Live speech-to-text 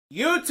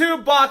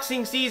YouTube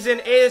boxing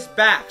season is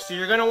back, so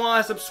you're going to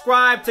want to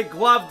subscribe to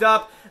Gloved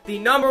Up, the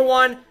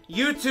 #1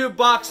 YouTube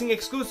boxing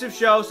exclusive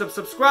show, so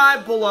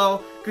subscribe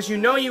below, because you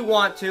know you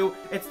want to.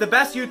 It's the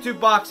best YouTube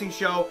boxing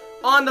show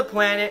on the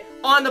planet,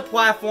 on the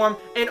platform,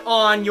 and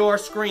on your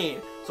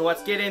screen. So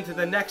let's get into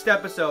the next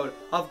episode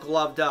of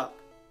Gloved Up.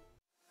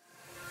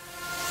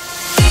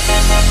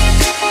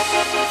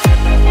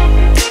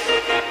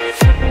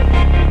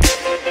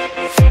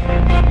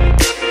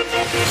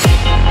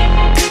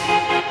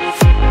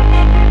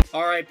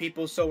 Alright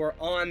people, so we're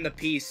on the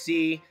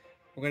PC.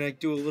 We're going to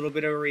do a little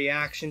bit of a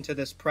reaction to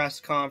this press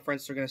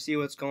conference. We're going to see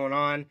what's going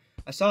on.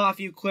 I saw a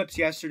few clips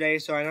yesterday,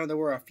 so I know there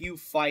were a few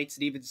fights.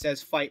 It even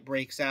says fight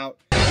breaks out.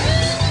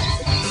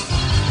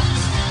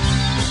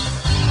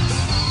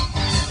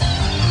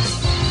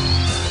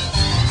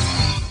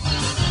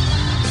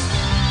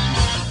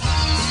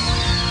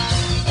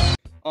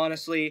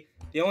 Honestly,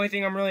 the only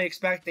thing I'm really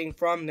expecting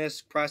from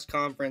this press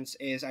conference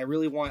is I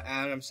really want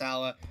Adam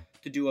Saleh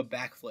to do a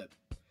backflip.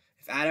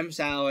 If Adam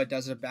Saleh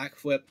does a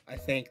backflip, I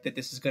think that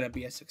this is going to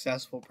be a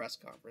successful press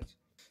conference.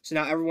 So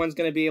now everyone's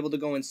going to be able to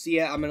go and see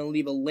it. I'm going to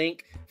leave a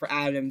link for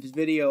Adam's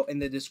video in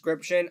the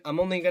description. I'm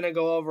only going to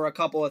go over a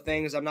couple of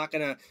things. I'm not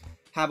going to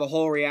have a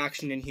whole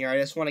reaction in here. I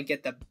just want to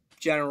get the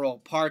general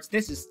parts.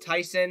 This is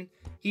Tyson.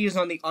 He is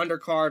on the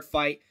undercard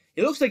fight.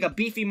 It looks like a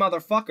beefy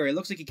motherfucker. It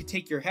looks like he could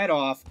take your head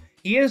off.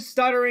 He is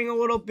stuttering a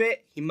little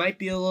bit. He might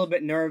be a little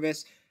bit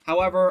nervous.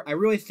 However, I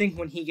really think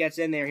when he gets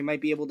in there, he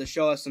might be able to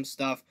show us some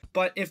stuff.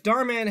 But if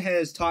Darman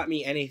has taught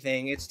me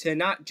anything, it's to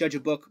not judge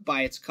a book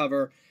by its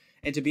cover.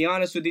 And to be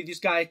honest with you, this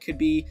guy could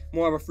be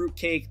more of a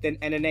fruitcake than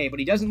NNA. But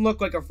he doesn't look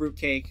like a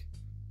fruitcake.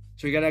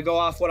 So we gotta go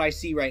off what I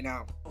see right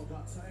now.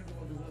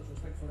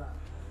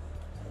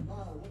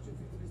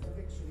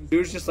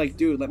 Dude's just like,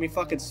 dude, let me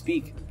fucking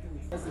speak.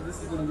 Listen,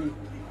 this is gonna be...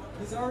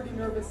 He's already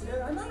nervous.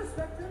 Yeah, I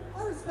respect him.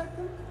 I respect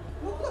him.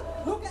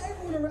 Look at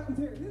everyone around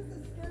here. This is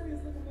the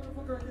scariest looking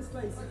motherfucker in this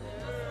place.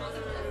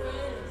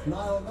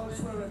 No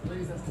swearing,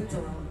 please. There's kids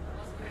around.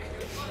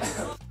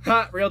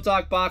 Ha, Real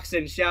Talk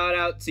Boxing, shout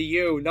out to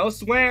you. No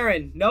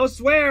swearing. No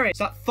swearing.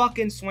 Stop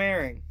fucking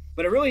swearing.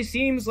 But it really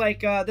seems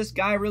like this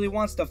guy really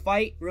wants to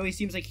fight. Really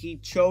seems like he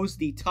chose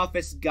the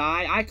toughest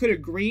guy. I could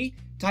agree.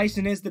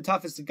 Tyson is the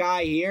toughest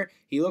guy here.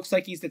 He looks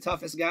like he's the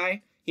toughest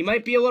guy. He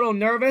might be a little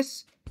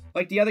nervous,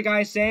 like the other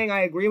guy is saying.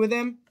 I agree with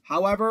him.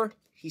 However,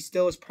 he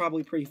still is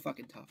probably pretty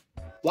fucking tough.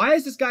 Why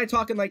is this guy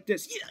talking like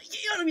this? You know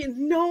what I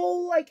mean? No,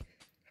 like,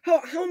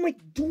 how am I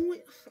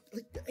doing?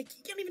 Like, I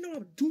can't even know how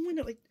I'm doing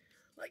it. Like,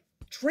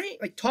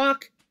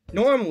 talk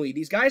normally.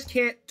 These guys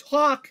can't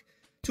talk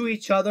to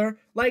each other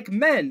like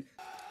men.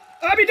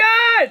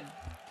 Abidan!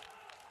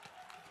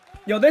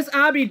 Yo, this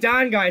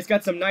Abidan guy's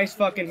got some nice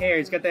fucking hair.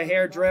 He's got the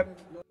hair drip.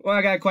 Well,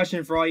 I got a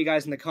question for all you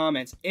guys in the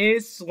comments.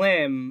 Is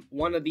Slim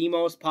one of the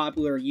most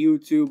popular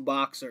YouTube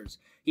boxers?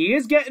 He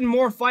is getting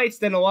more fights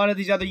than a lot of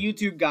these other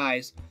YouTube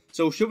guys.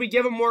 So should we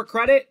give him more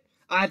credit?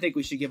 I think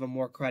we should give him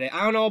more credit.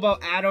 I don't know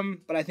about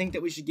Adam, but I think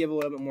that we should give a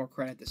little bit more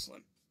credit to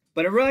Slim.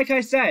 But it really, like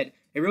I said,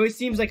 it really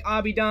seems like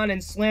Abidan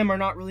and Slim are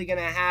not really going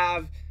to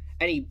have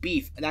any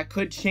beef. That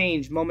could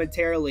change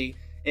momentarily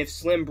if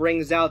Slim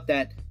brings out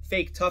that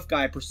fake tough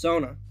guy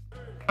persona.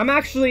 I'm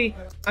actually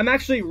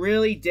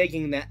really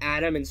digging that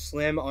Adam and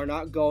Slim are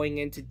not going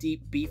into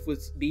deep beefs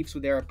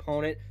with their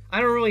opponent.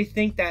 I don't really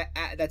think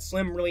that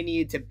Slim really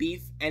needed to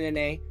beef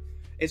NNA.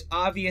 It's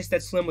obvious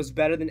that Slim was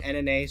better than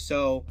NNA,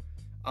 so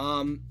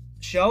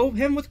show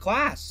him with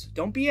class.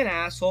 Don't be an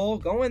asshole.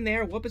 Go in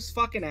there, whoop his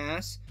fucking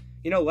ass.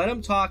 You know, let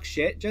him talk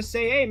shit. Just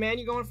say, hey man,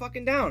 you're going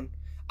fucking down.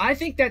 I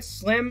think that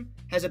Slim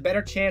has a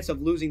better chance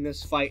of losing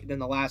this fight than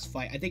the last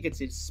fight. I think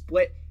it's a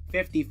split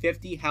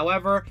 50-50.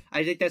 However,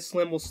 I think that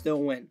Slim will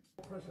still win.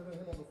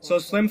 So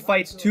Slim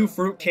fights two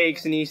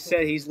fruitcakes, and he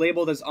said he's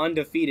labeled as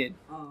undefeated.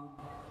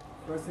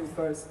 First things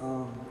first,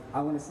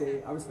 I want to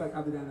say I respect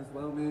Abidan as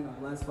well, man.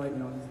 The last fight, you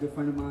know, he's a good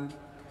friend of mine,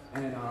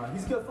 and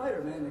he's a good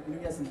fighter, man. Like, you know,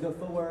 he has some good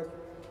footwork.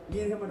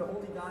 Me and him are the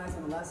only guys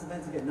in the last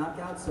event to get knocked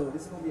out, so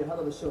this is gonna be a hell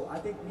of a show. I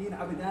think me and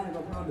Abidan are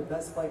gonna put on the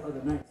best fight of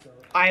the night. So.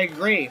 I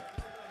agree.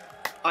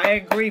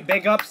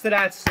 Big ups to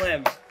that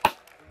Slim.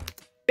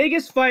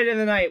 Biggest fight of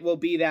the night will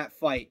be that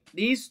fight.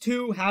 These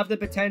two have the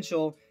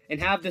potential and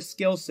have the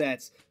skill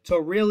sets to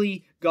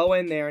really go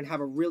in there and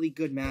have a really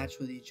good match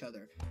with each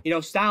other. You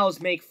know, styles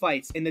make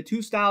fights. And the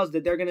two styles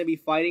that they're going to be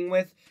fighting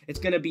with, it's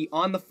going to be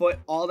on the foot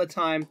all the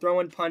time,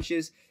 throwing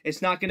punches.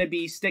 It's not going to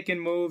be sticking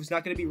moves,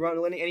 not going to be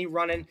any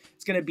running.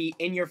 It's going to be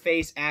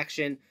in-your-face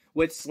action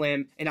with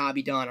Slim and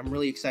Abidan. I'm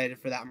really excited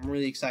for that. I'm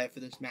really excited for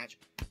this match.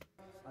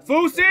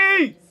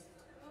 Fousey!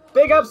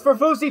 Big ups for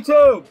Fousey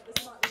too!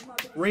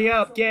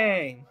 Re-up,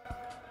 gang.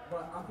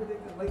 But I'm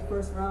predicting late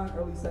first round,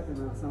 early second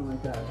round, something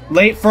like that.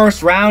 Late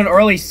first round,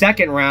 early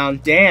second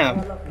round.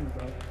 Damn.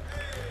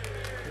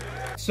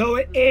 So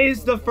it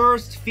is the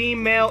first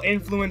female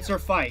influencer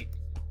fight.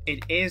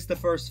 It is the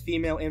first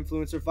female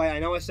influencer fight. I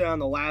know I said on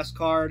the last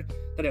card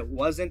that it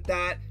wasn't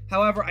that.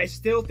 However, I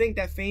still think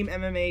that Fame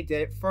MMA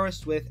did it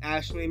first with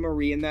Ashley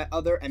Marie and that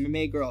other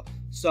MMA girl.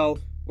 So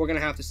we're going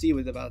to have to see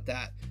about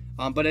that.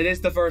 But it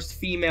is the first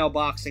female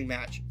boxing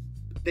match.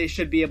 They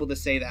should be able to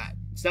say that.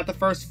 It's not the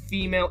first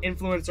female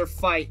influencer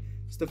fight.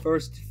 It's the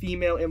first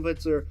female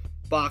influencer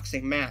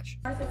boxing match.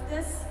 Of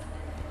this,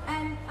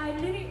 and I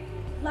really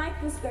like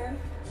this girl.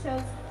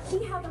 Shows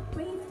she have a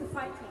brave to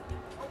fight me.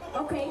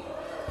 Okay,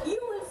 you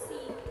will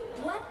see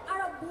what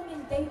Arab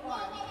women they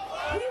are.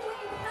 We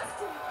made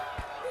history.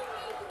 We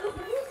made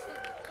revolution.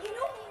 You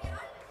know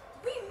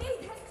we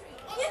made history.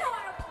 You know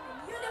Arab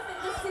women. You live in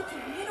this city.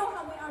 You know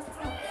how we are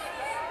strong.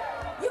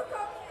 You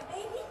call me a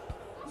baby.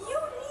 You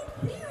need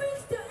 3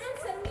 weeks to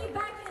answer me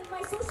back in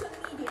my social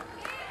media.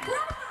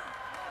 Grandma,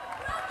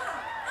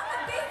 I'm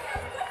a baby.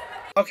 Of course I'm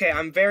a baby. Okay,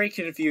 I'm very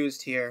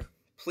confused here.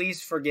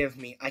 Please forgive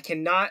me. I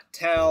cannot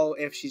tell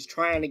if she's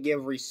trying to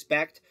give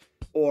respect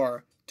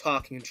or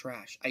talking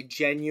trash. I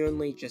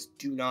genuinely just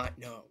do not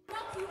know.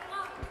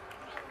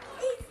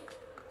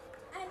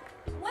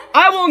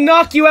 I will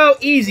knock you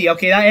out easy.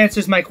 Okay, that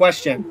answers my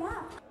question.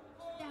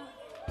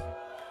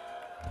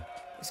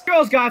 This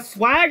girl's got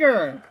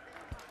swagger.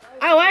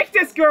 I like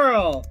this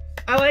girl.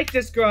 I like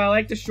this girl. I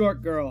like the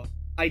short girl.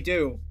 I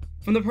do.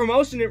 From the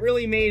promotion, it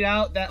really made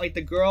out that like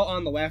the girl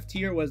on the left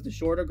here was the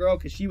shorter girl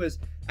because she was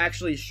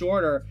actually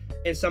shorter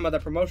in some of the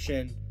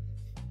promotion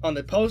on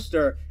the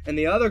poster, and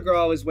the other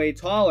girl is way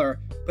taller,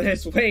 but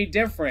it's way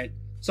different.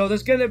 So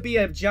there's gonna be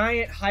a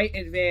giant height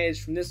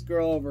advantage from this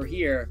girl over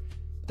here.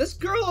 This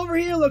girl over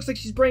here looks like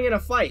she's bringing a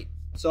fight,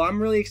 so I'm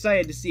really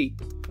excited to see.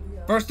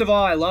 First of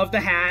all, I love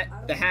the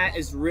hat. The hat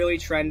is really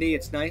trendy.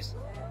 It's nice.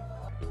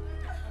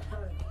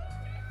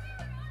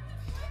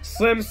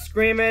 Slim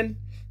screaming.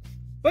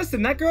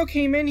 Listen, that girl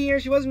came in here.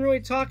 She wasn't really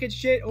talking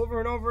shit over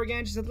and over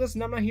again. She said,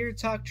 listen, I'm not here to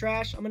talk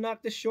trash. I'm gonna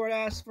knock this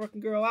short-ass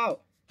fucking girl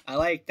out. I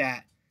like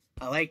that.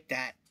 I like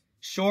that.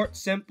 Short,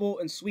 simple,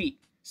 and sweet.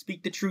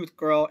 Speak the truth,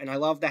 girl. And I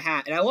love the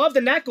hat. And I love the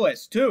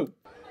necklace, too.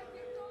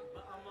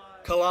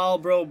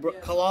 Kalal girl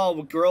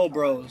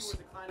bros.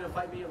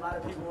 A lot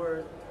of people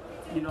were,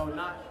 you know,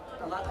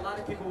 a lot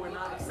of people were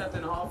not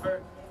accepting the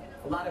offer.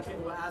 A lot of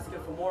people were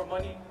asking for more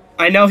money.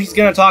 I know he's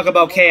gonna talk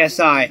about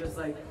KSI. Just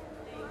like,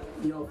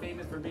 you know,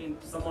 famous for being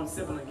someone's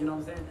sibling, you know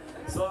what I'm saying?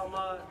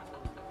 So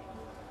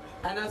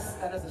and as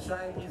a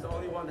Shine, he's the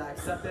only one that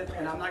accepted,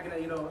 and I'm not gonna,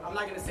 you know, I'm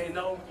not gonna say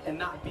no and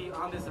not be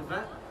on this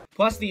event.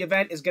 Plus, the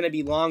event is gonna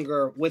be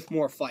longer with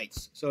more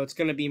fights, so it's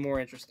gonna be more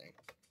interesting.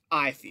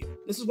 I feel.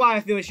 This is why I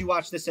feel you should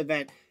watch this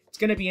event. It's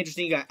gonna be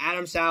interesting. You got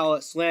Adam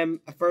Saleh,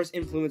 Slim, a first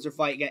influencer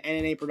fight. You got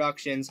NNA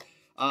Productions.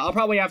 I'll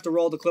probably have to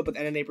roll the clip with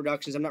NNA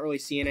Productions. I'm not really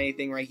seeing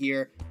anything right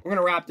here. We're going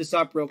to wrap this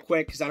up real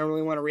quick because I don't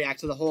really want to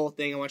react to the whole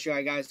thing. I want you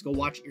guys to go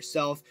watch it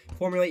yourself,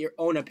 formulate your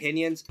own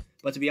opinions.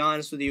 But to be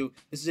honest with you,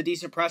 this is a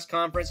decent press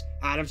conference.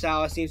 Adam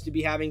Saleh seems to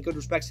be having good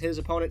respects to his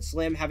opponent.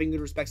 Slim having good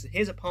respects to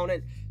his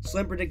opponent.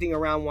 Slim predicting a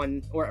round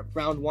one or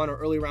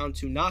early round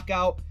 2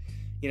 knockout.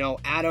 You know,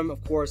 Adam,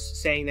 of course,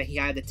 saying that he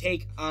had to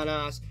take on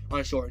us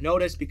on short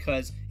notice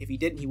because if he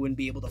didn't, he wouldn't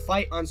be able to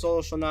fight on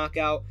Social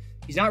Knockout.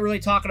 He's not really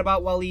talking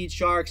about Waleed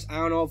Sharks. I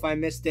don't know if I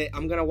missed it.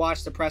 I'm going to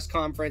watch the press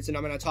conference, and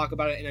I'm going to talk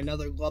about it in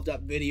another gloved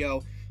up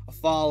video, a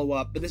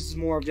follow-up. But this is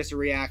more of just a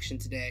reaction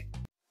today.